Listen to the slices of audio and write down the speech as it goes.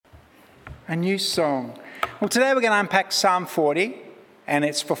A new song. Well, today we're going to unpack Psalm 40 and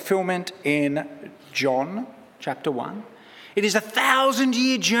its fulfillment in John chapter 1. It is a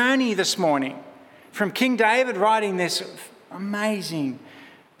 1,000-year journey this morning from King David writing this amazing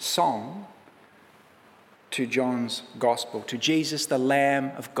song to John's gospel, to Jesus, the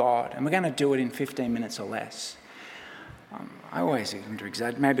Lamb of God. And we're going to do it in 15 minutes or less. I always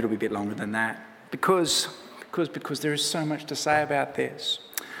exaggerate. Maybe it'll be a bit longer than that because there is so much to say about this.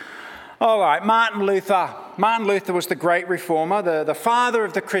 All right, Martin Luther. Martin Luther was the great reformer, the father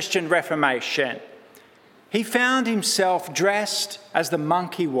of the Christian Reformation. He found himself dressed as the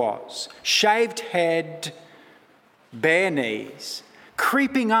monk he was, shaved head, bare knees,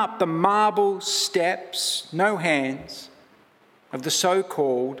 creeping up the marble steps, no hands, of the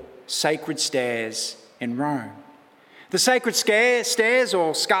so-called sacred stairs in Rome. The sacred stairs,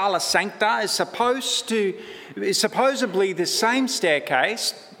 or Scala Sancta, is supposedly the same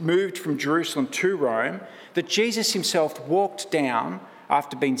staircase moved from Jerusalem to Rome that Jesus himself walked down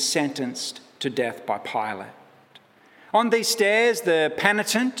after being sentenced to death by Pilate. On these stairs, the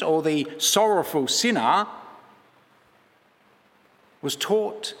penitent or the sorrowful sinner was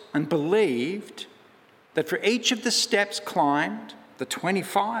taught and believed that for each of the steps climbed, the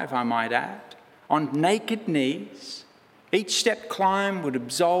 25 I might add, on naked knees, each step climbed would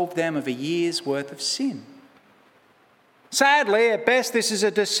absolve them of a year's worth of sin. Sadly, at best, this is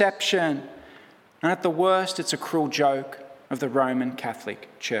a deception, and at the worst, it's a cruel joke of the Roman Catholic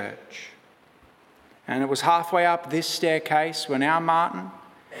Church. And it was halfway up this staircase when our Martin,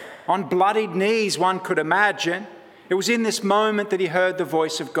 on bloodied knees, one could imagine, it was in this moment that he heard the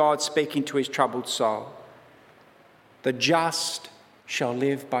voice of God speaking to his troubled soul. The just shall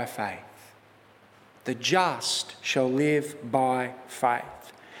live by faith. The just shall live by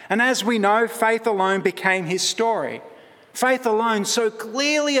faith. And as we know, faith alone became his story. Faith alone, so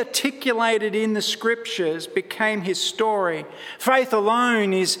clearly articulated in the scriptures, became his story. Faith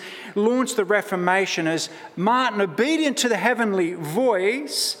alone launched the Reformation as Martin, obedient to the heavenly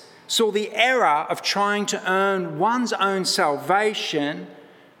voice, saw the error of trying to earn one's own salvation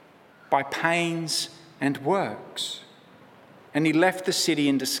by pains and works. And he left the city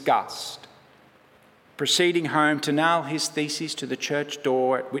in disgust, proceeding home to nail his thesis to the church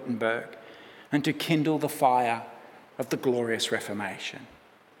door at Wittenberg and to kindle the fire of the glorious Reformation.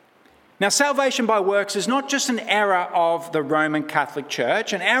 Now, salvation by works is not just an error of the Roman Catholic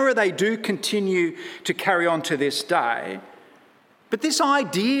Church, an error they do continue to carry on to this day, but this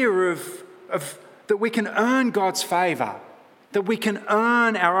idea of that we can earn God's favour, that we can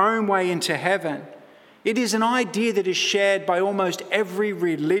earn our own way into heaven, it is an idea that is shared by almost every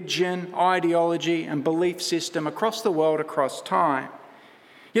religion, ideology and belief system across the world, across time.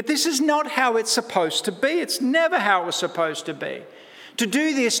 Yet this is not how it's supposed to be. It's never how it was supposed to be. To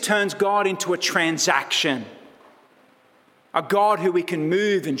do this turns God into a transaction, a God who we can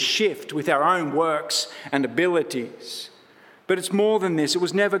move and shift with our own works and abilities. But it's more than this. It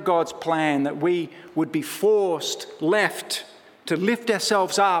was never God's plan that we would be left to lift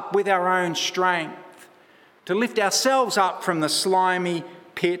ourselves up with our own strength, to lift ourselves up from the slimy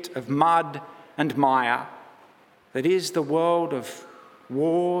pit of mud and mire that is the world of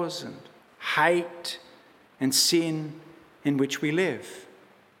wars and hate and sin in which we live.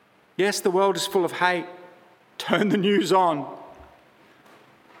 Yes, the world is full of hate. Turn the news on.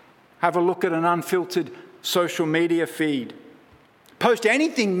 Have a look at an unfiltered social media feed. Post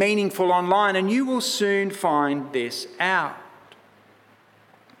anything meaningful online and you will soon find this out.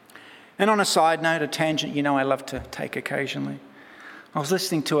 And on a side note, a tangent I love to take occasionally. I was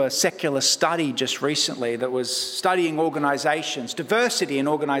listening to a secular study just recently that was studying organisations, diversity in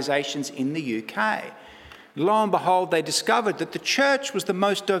organisations in the UK. Lo and behold, they discovered that the church was the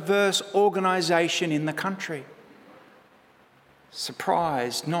most diverse organisation in the country.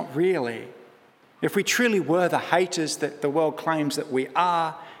 Surprised? Not really. If we truly were the haters that the world claims that we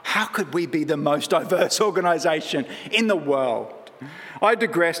are, how could we be the most diverse organisation in the world? I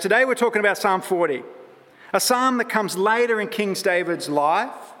digress. Today we're talking about Psalm 40, a psalm that comes later in King David's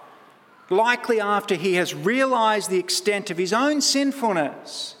life, likely after he has realised the extent of his own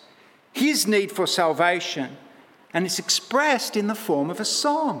sinfulness, his need for salvation, and it's expressed in the form of a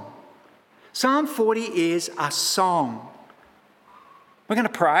song. Psalm 40 is a song. We're going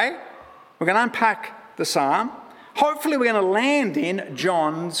to pray. We're going to unpack the psalm. Hopefully we're going to land in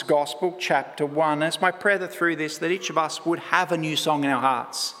John's Gospel, chapter 1. And it's my prayer that through this, that each of us would have a new song in our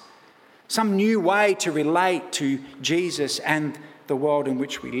hearts. Some new way to relate to Jesus and the world in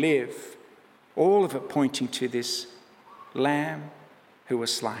which we live. All of it pointing to this Lamb who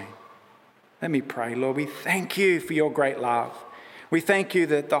was slain. Let me pray. Lord, we thank you for your great love. We thank you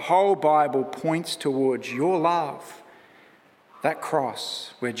that the whole Bible points towards your love, that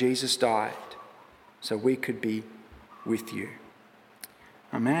cross where Jesus died so we could be with you.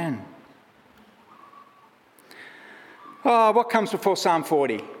 Amen. Oh, what comes before Psalm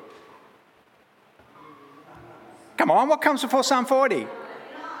 40? Come on, what comes before Psalm 40?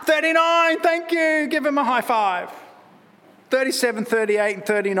 39, thank you. Give him a high five. 37, 38 and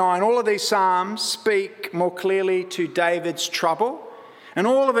 39, all of these psalms speak more clearly to David's trouble, and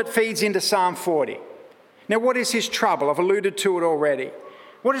all of it feeds into Psalm 40. Now, what is his trouble? I've alluded to it already.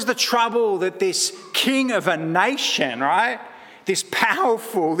 What is the trouble that this king of a nation, right? This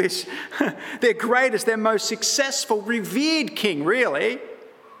powerful, their greatest, their most successful, revered king, really.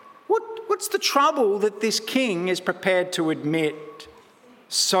 What's the trouble that this king is prepared to admit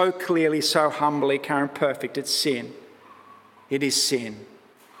so clearly, so humbly, current perfect? It's sin. It is sin.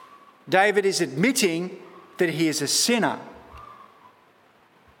 David is admitting that he is a sinner.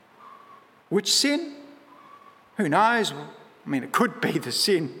 Which sin? Who knows? I mean, it could be the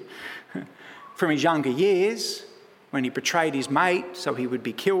sin from his younger years when he betrayed his mate so he would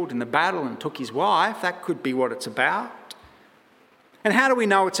be killed in the battle and took his wife. That could be what it's about. And how do we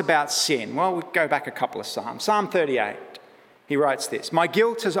know it's about sin? Well, we go back a couple of Psalms. Psalm 38, he writes this: "My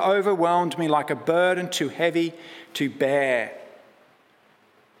guilt has overwhelmed me like a burden too heavy to bear."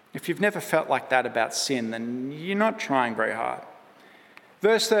 If you've never felt like that about sin, then you're not trying very hard.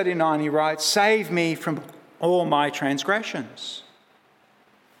 Verse 39, he writes, "Save me from all my transgressions."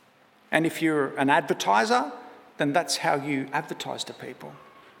 And if you're an advertiser, then that's how you advertise to people.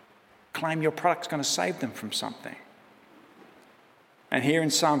 Claim your product's going to save them from something. And here in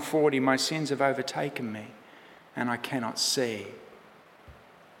Psalm 40, "My sins have overtaken me, and I cannot see."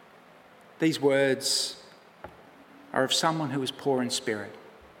 These words are of someone who is poor in spirit.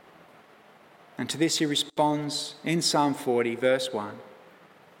 And to this he responds in Psalm 40, verse 1,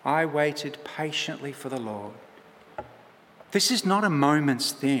 "I waited patiently for the Lord." This is not a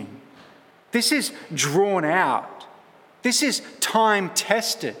moment's thing. This is drawn out. This is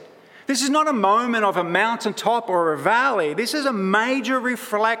time-tested. This is not a moment of a mountaintop or a valley. This is a major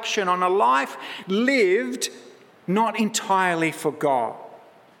reflection on a life lived not entirely for God.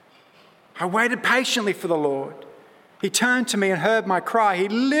 "I waited patiently for the Lord. He turned to me and heard my cry. He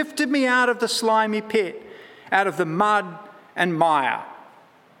lifted me out of the slimy pit, out of the mud and mire."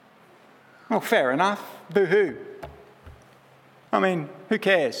 Well, fair enough. Boo-hoo. I mean, who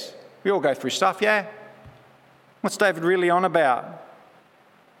cares? We all go through stuff, yeah? What's David really on about?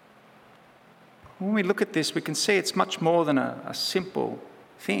 When we look at this, we can see it's much more than a simple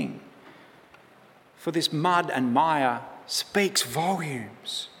thing. For this mud and mire speaks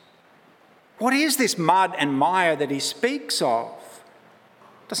volumes. What is this mud and mire that he speaks of?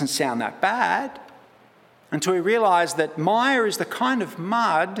 Doesn't sound that bad. Until we realise that mire is the kind of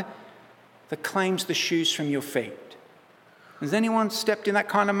mud that claims the shoes from your feet. Has anyone stepped in that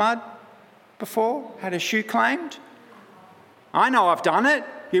kind of mud before? Had a shoe claimed? I know I've done it.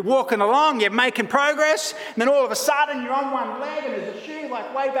 You're walking along, you're making progress, and then all of a sudden you're on one leg and there's a shoe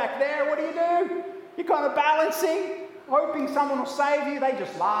like way back there. What do? You're kind of balancing, hoping someone will save you. They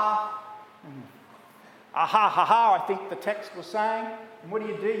just laugh. Aha, ha, ha, I think the text was saying. And what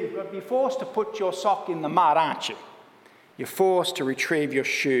do? You're forced to put your sock in the mud, aren't you? You're forced to retrieve your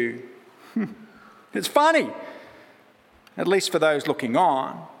shoe. It's funny, at least for those looking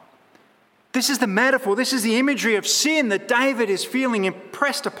on. This is the metaphor, this is the imagery of sin that David is feeling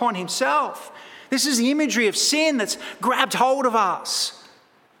impressed upon himself. This is the imagery of sin that's grabbed hold of us.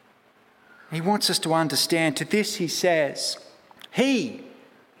 He wants us to understand. To this he says, He,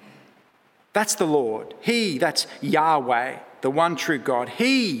 that's the Lord. He, that's Yahweh, the one true God.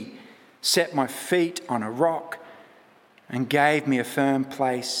 He set my feet on a rock and gave me a firm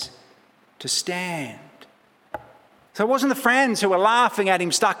place to stand. So it wasn't the friends who were laughing at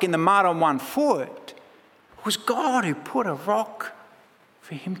him stuck in the mud on one foot. It was God who put a rock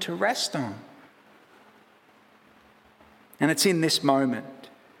for him to rest on. And it's in this moment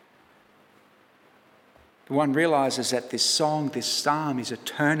one realises that this song, this psalm, is a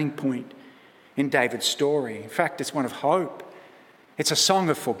turning point in David's story. In fact, it's one of hope. It's a song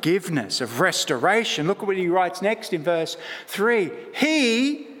of forgiveness, of restoration. Look at what he writes next in verse 3.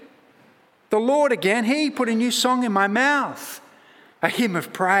 He, the Lord again, He put a new song in my mouth, a hymn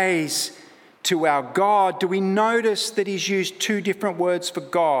of praise to our God. Do we notice that he's used two different words for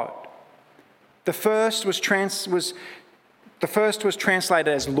God? The first was translated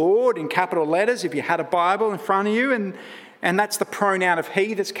as Lord in capital letters, if you had a Bible in front of you, and that's the pronoun of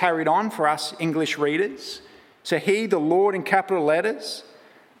he that's carried on for us English readers. So he, the Lord in capital letters,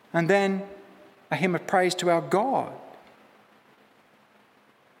 and then a hymn of praise to our God.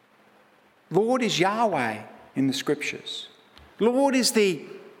 Lord is Yahweh in the scriptures. Lord is the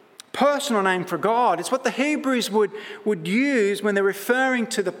personal name for God. It's what the Hebrews would use when they're referring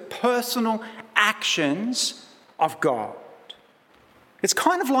to the personal actions of God. It's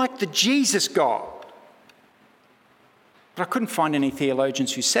kind of like the Jesus God. But I couldn't find any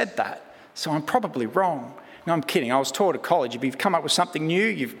theologians who said that, so I'm probably wrong. No, I'm kidding. I was taught at college, if you've come up with something new,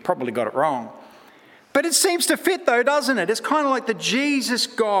 you've probably got it wrong. But it seems to fit though, doesn't it? It's kind of like the Jesus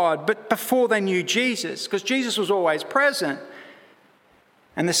God, but before they knew Jesus, because Jesus was always present.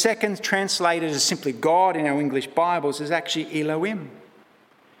 And the second, translated as simply God in our English Bibles, is actually Elohim.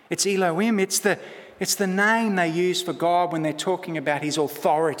 It's Elohim. It's the name they use for God when they're talking about his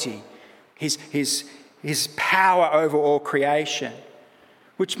authority, his power over all creation.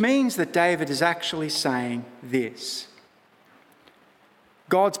 Which means that David is actually saying this.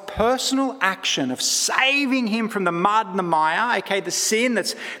 God's personal action of saving him from the mud and the mire, aka the sin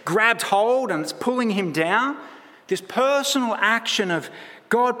that's grabbed hold and it's pulling him down, this personal action of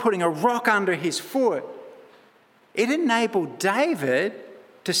God putting a rock under his foot, it enabled David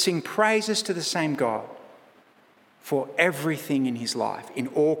to sing praises to the same God for everything in his life, in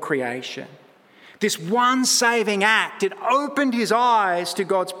all creation. This one saving act, it opened his eyes to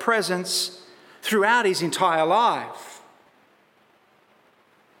God's presence throughout his entire life.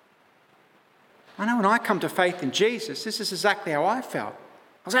 I know when I come to faith in Jesus, this is exactly how I felt.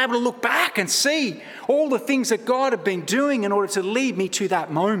 I was able to look back and see all the things that God had been doing in order to lead me to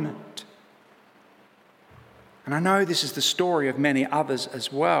that moment. And I know this is the story of many others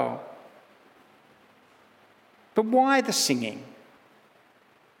as well. But why the singing?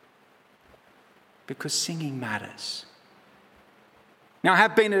 Because singing matters. Now, I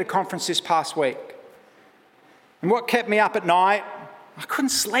have been at a conference this past week. And what kept me up at night, I couldn't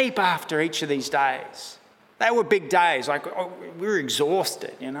sleep after each of these days. They were big days. We were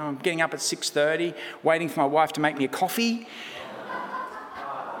exhausted. I'm getting up at 6:30, waiting for my wife to make me a coffee.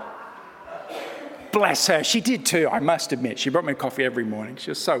 Bless her. She did too, I must admit. She brought me a coffee every morning. She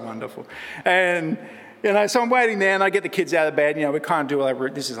was so wonderful. And, so I'm waiting there and I get the kids out of bed. We kind of do whatever.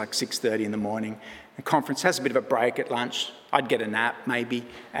 This is like 6:30 in the morning. The conference has a bit of a break at lunch. I'd get a nap maybe.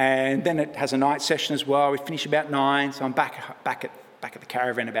 And then it has a night session as well. We finish about 9. So I'm back at the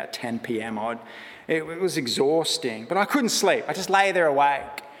caravan about 10 p.m. odd. It was exhausting, but I couldn't sleep. I just lay there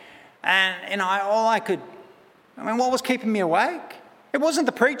awake. And what was keeping me awake? It wasn't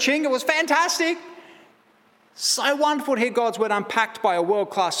the preaching. It was fantastic. So wonderful to hear God's word unpacked by a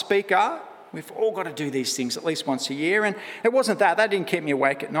world-class speaker. We've all got to do these things at least once a year. And it wasn't that. That didn't keep me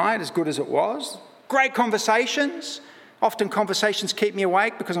awake at night, as good as it was. Great conversations. Often conversations keep me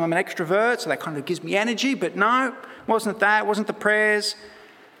awake because I'm an extrovert, so that kind of gives me energy. But no, it wasn't that. It wasn't the prayers.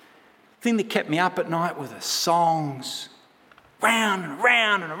 The thing that kept me up at night were the songs. Round and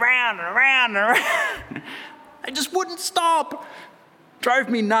around and around and around and around. They just wouldn't stop. Drove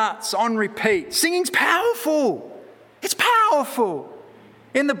me nuts on repeat. Singing's powerful. It's powerful.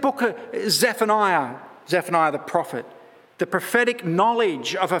 In the book of Zephaniah the prophet, the prophetic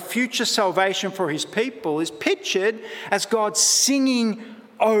knowledge of a future salvation for his people is pictured as God singing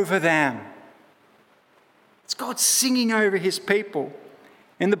over them. It's God singing over his people.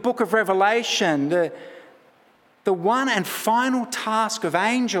 In the book of Revelation, the one and final task of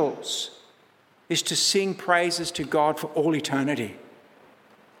angels is to sing praises to God for all eternity.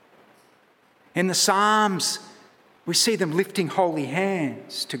 In the Psalms, we see them lifting holy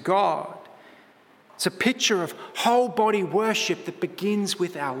hands to God. It's a picture of whole body worship that begins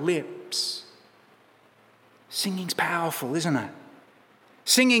with our lips. Singing's powerful, isn't it?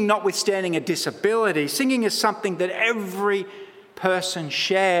 Singing notwithstanding a disability, singing is something that every person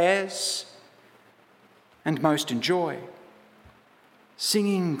shares and most enjoy.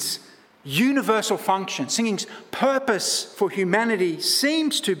 Singing's universal function, singing's purpose for humanity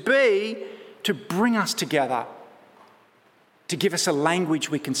seems to be to bring us together, to give us a language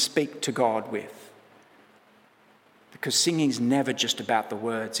we can speak to God with. Because singing's never just about the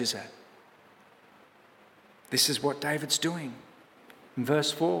words, is it? This is what David's doing. In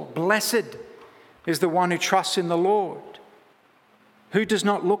verse 4, blessed is the one who trusts in the Lord, who does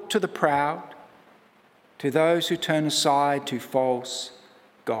not look to the proud, to those who turn aside to false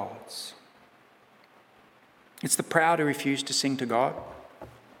gods. It's the proud who refuse to sing to God.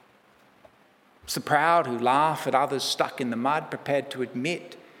 It's the proud who laugh at others stuck in the mud, prepared to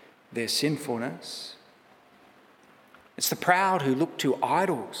admit their sinfulness. It's the proud who look to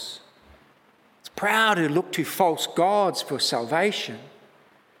idols. It's proud who look to false gods for salvation.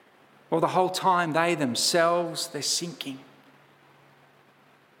 Or the whole time they themselves, they're sinking.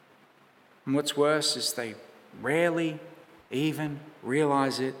 And what's worse is they rarely even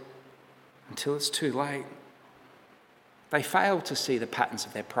realise it until it's too late. They fail to see the patterns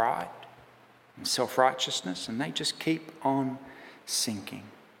of their pride and self-righteousness, and they just keep on sinking.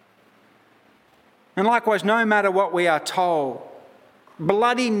 And likewise, no matter what we are told,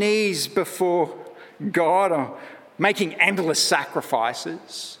 bloody knees before God or making endless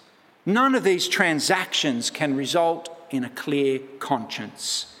sacrifices, none of these transactions can result in a clear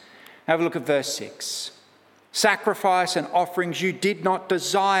conscience. Have a look at verse 6. Sacrifice and offerings you did not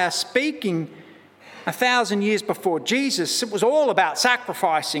desire. Speaking 1,000 years before Jesus, it was all about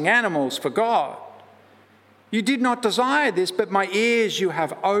sacrificing animals for God. You did not desire this, but my ears you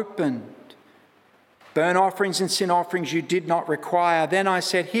have opened. Burnt offerings and sin offerings you did not require. Then I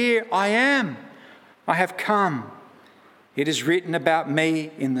said, here I am. I have come. It is written about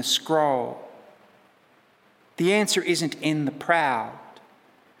me in the scroll. The answer isn't in the proud.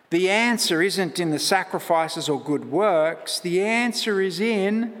 The answer isn't in the sacrifices or good works. The answer is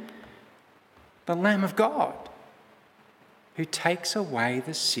in the Lamb of God who takes away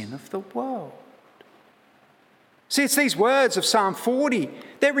the sin of the world. See, it's these words of Psalm 40.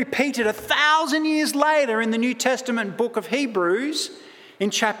 They're repeated 1,000 years later in the New Testament book of Hebrews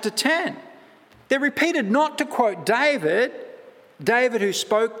in chapter 10. They're repeated not to quote David who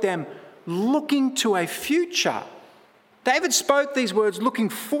spoke them looking to a future. David spoke these words looking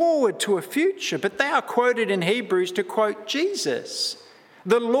forward to a future, but they are quoted in Hebrews to quote Jesus,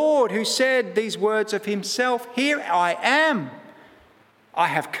 the Lord who said these words of himself, here I am, I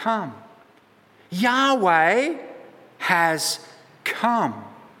have come. Yahweh has come.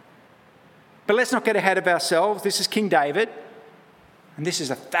 But let's not get ahead of ourselves. This is King David, and this is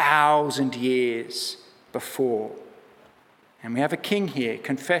 1,000 years before. And we have a king here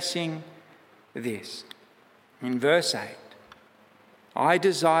confessing this. In verse 8, I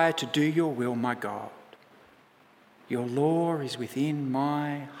desire to do your will, my God. Your law is within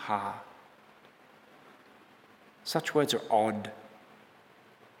my heart. Such words are odd.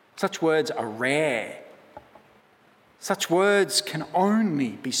 Such words are rare. Such words can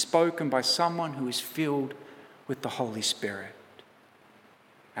only be spoken by someone who is filled with the Holy Spirit,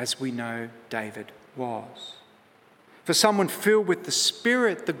 as we know David was. For someone filled with the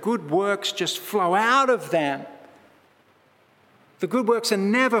Spirit, the good works just flow out of them. The good works are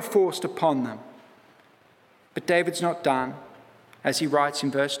never forced upon them. But David's not done. As he writes in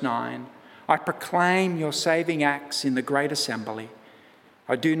verse 9, I proclaim your saving acts in the great assembly.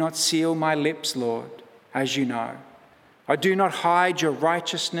 I do not seal my lips, Lord, as you know. I do not hide your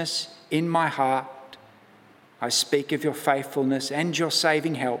righteousness in my heart. I speak of your faithfulness and your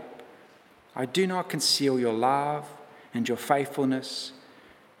saving help. I do not conceal your love and your faithfulness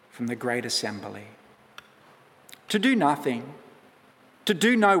from the great assembly. To do nothing, to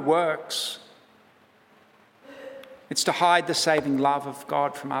do no works, it's to hide the saving love of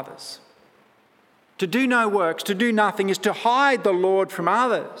God from others. To do no works, to do nothing, is to hide the Lord from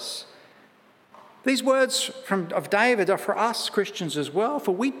others. These words of David are for us Christians as well,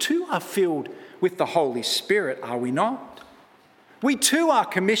 for we too are filled with the Holy Spirit, are we not? We too are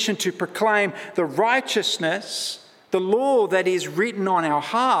commissioned to proclaim the righteousness, the law that is written on our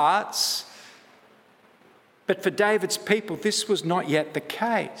hearts. But for David's people, this was not yet the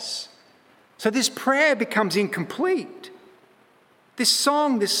case. So this prayer becomes incomplete. This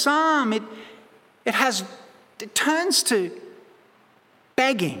song, this psalm, it turns to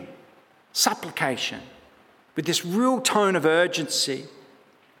begging, supplication, with this real tone of urgency.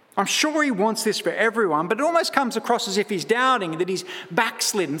 I'm sure he wants this for everyone, but it almost comes across as if he's doubting, that he's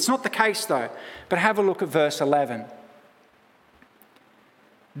backslidden. It's not the case though. But have a look at verse 11.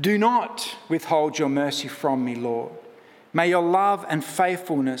 Do not withhold your mercy from me, Lord. May your love and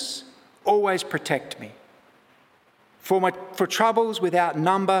faithfulness always protect me. For troubles without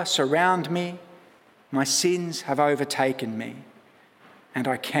number surround me. My sins have overtaken me, and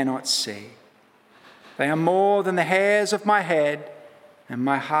I cannot see. They are more than the hairs of my head, and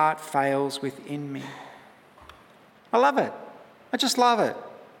my heart fails within me. I love it. I just love it.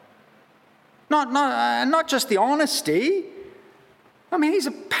 Not just the honesty. I mean, he's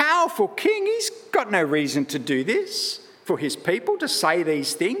a powerful king. He's got no reason to do this for his people, to say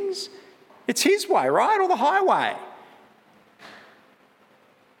these things. It's his way, right? Or the highway.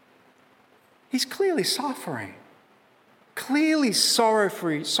 He's clearly suffering, clearly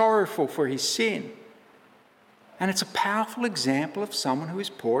sorrowful for his sin. And it's a powerful example of someone who is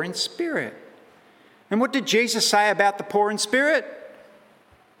poor in spirit. And what did Jesus say about the poor in spirit?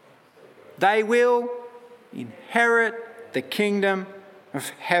 They will inherit the kingdom of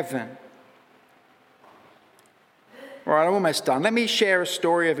heaven. All right, I'm almost done. Let me share a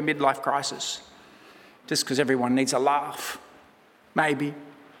story of a midlife crisis, just because everyone needs a laugh, maybe.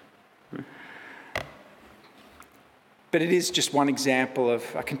 But it is just one example of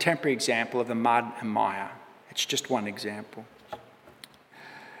a contemporary example of the mud and mire. It's just one example.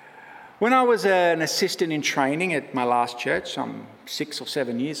 When I was an assistant in training at my last church, some 6 or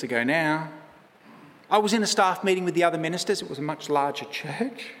 7 years ago now, I was in a staff meeting with the other ministers. It was a much larger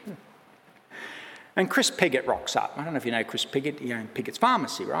church. And Chris Piggott rocks up. I don't know if you know Chris Piggott. He owned Piggott's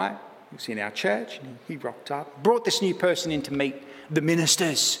Pharmacy, right? He was in our church, and he rocked up, brought this new person in to meet the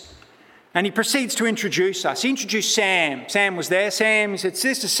ministers. And he proceeds to introduce us. He introduced Sam. Sam was there. Sam, he said,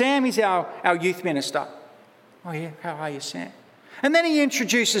 "Sister Sam, he's our youth minister." "Oh yeah, how are you, Sam?" And then he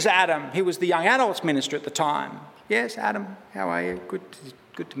introduces Adam. He was the young adults minister at the time. "Yes, Adam, how are you?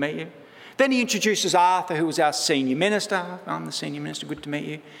 Good to meet you." Then he introduces Arthur, who was our senior minister. "I'm the senior minister, good to meet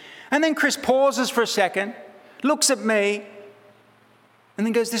you." And then Chris pauses for a second, looks at me, and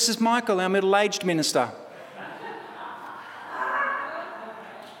then goes, "This is Michael, our middle-aged minister."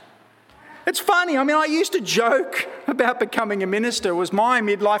 It's funny. I mean, I used to joke about becoming a minister. It was my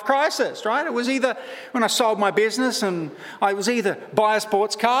midlife crisis, right? It was either when I sold my business and I was either buy a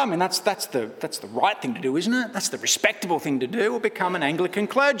sports car. I mean, that's the right thing to do, isn't it? That's the respectable thing to do, or become an Anglican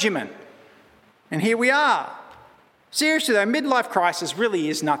clergyman. And here we are. Seriously though, midlife crisis really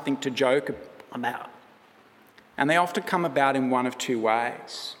is nothing to joke about. And they often come about in one of two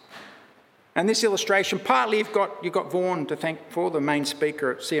ways. And this illustration, partly you've got Vaughan to thank for, the main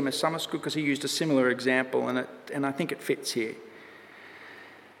speaker at CMS Summer School, because he used a similar example, and I think it fits here.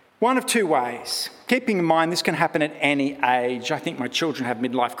 One of two ways. Keeping in mind this can happen at any age. I think my children have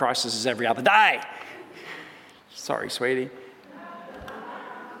midlife crises every other day. Sorry, sweetie.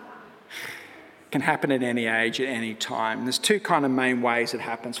 Can happen at any age, at any time. There's two kind of main ways it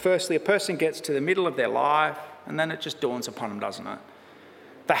happens. Firstly, a person gets to the middle of their life, and then it just dawns upon them, doesn't it?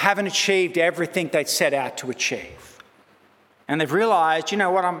 They haven't achieved everything they'd set out to achieve. And they've realised, you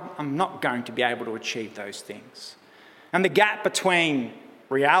know what, I'm not going to be able to achieve those things. And the gap between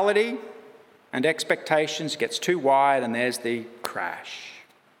reality and expectations gets too wide, and there's the crash.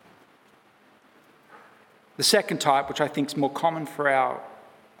 The second type, which I think is more common for our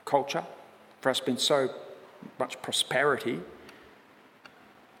culture, for us being so much prosperity,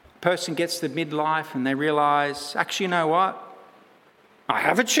 a person gets to midlife and they realise, actually, you know what? I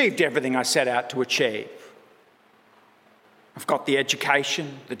have achieved everything I set out to achieve. I've got the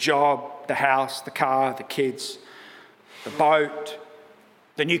education, the job, the house, the car, the kids, the boat,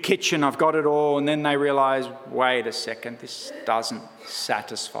 the new kitchen, I've got it all. And then they realise, wait a second, this doesn't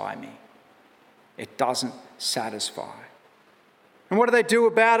satisfy me. It doesn't satisfy. And what do they do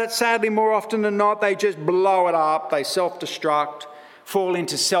about it? Sadly, more often than not, they just blow it up. They self-destruct, fall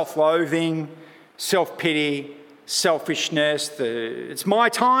into self-loathing, self-pity, selfishness. It's my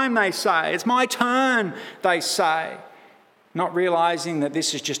time, they say. It's my turn, they say. Not realising that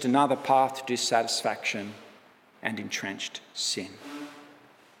this is just another path to dissatisfaction and entrenched sin.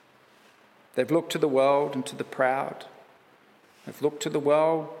 They've looked to the world and to the proud. They've looked to the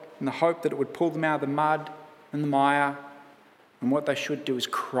world in the hope that it would pull them out of the mud and the mire. And what they should do is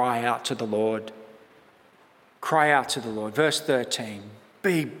cry out to the Lord. Cry out to the Lord. Verse 13.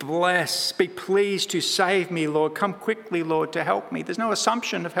 Be blessed, be pleased to save me, Lord. Come quickly, Lord, to help me. There's no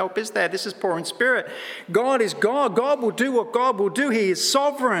assumption of help, is there? This is poor in spirit. God is God. God will do what God will do. He is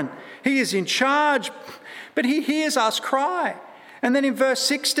sovereign. He is in charge. But he hears us cry. And then in verse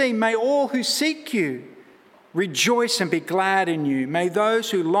 16, may all who seek you rejoice and be glad in you. May those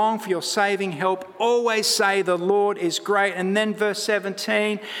who long for your saving help always say the Lord is great. And then verse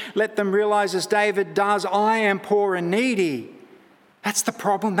 17, let them realize as David does, I am poor and needy. That's the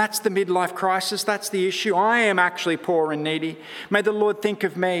problem. That's the midlife crisis. That's the issue. I am actually poor and needy. May the Lord think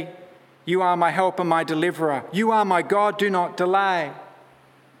of me. You are my helper, my deliverer. You are my God. Do not delay.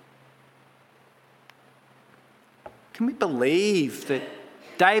 Can we believe that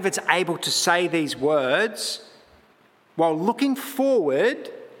David's able to say these words while looking forward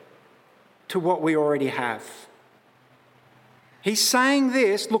to what we already have? He's saying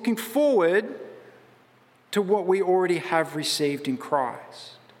this looking forward to what we already have received in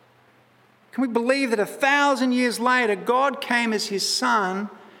Christ. Can we believe that 1,000 years later, God came as his Son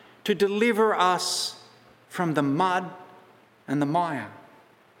to deliver us from the mud and the mire?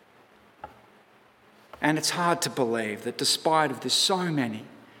 And it's hard to believe that despite of this, so many,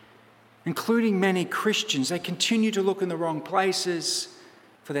 including many Christians, they continue to look in the wrong places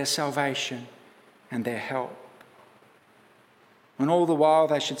for their salvation and their help. And all the while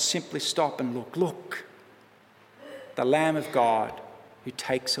they should simply stop and look. Look, the Lamb of God who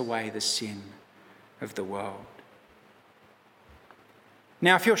takes away the sin of the world.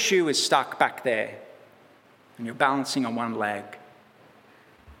 Now, if your shoe is stuck back there and you're balancing on one leg,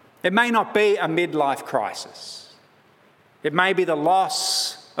 it may not be a midlife crisis. It may be the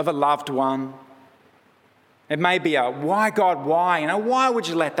loss of a loved one. It may be a, why, God, why? Why would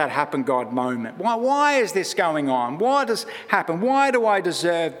you let that happen, God, moment? Why is this going on? Why does this happen? Why do I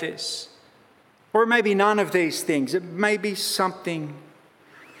deserve this? Or it may be none of these things. It may be something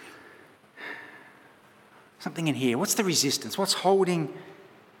in here. What's the resistance? What's holding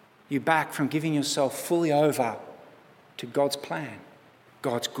you back from giving yourself fully over to God's plan,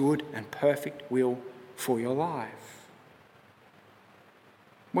 God's good and perfect will for your life?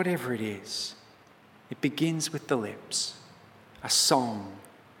 Whatever it is, it begins with the lips, a song,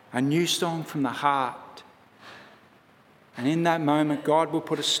 a new song from the heart. And in that moment, God will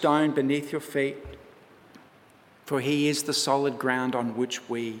put a stone beneath your feet, for he is the solid ground on which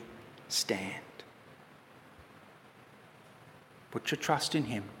we stand. Put your trust in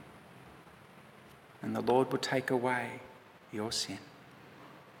him, and the Lord will take away your sin.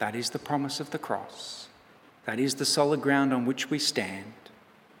 That is the promise of the cross. That is the solid ground on which we stand.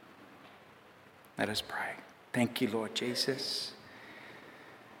 Let us pray. Thank you, Lord Jesus.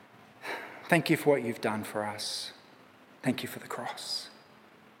 Thank you for what you've done for us. Thank you for the cross.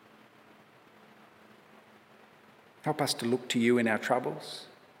 Help us to look to you in our troubles.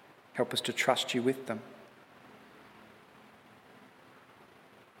 Help us to trust you with them.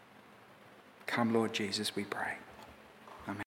 Come, Lord Jesus, we pray.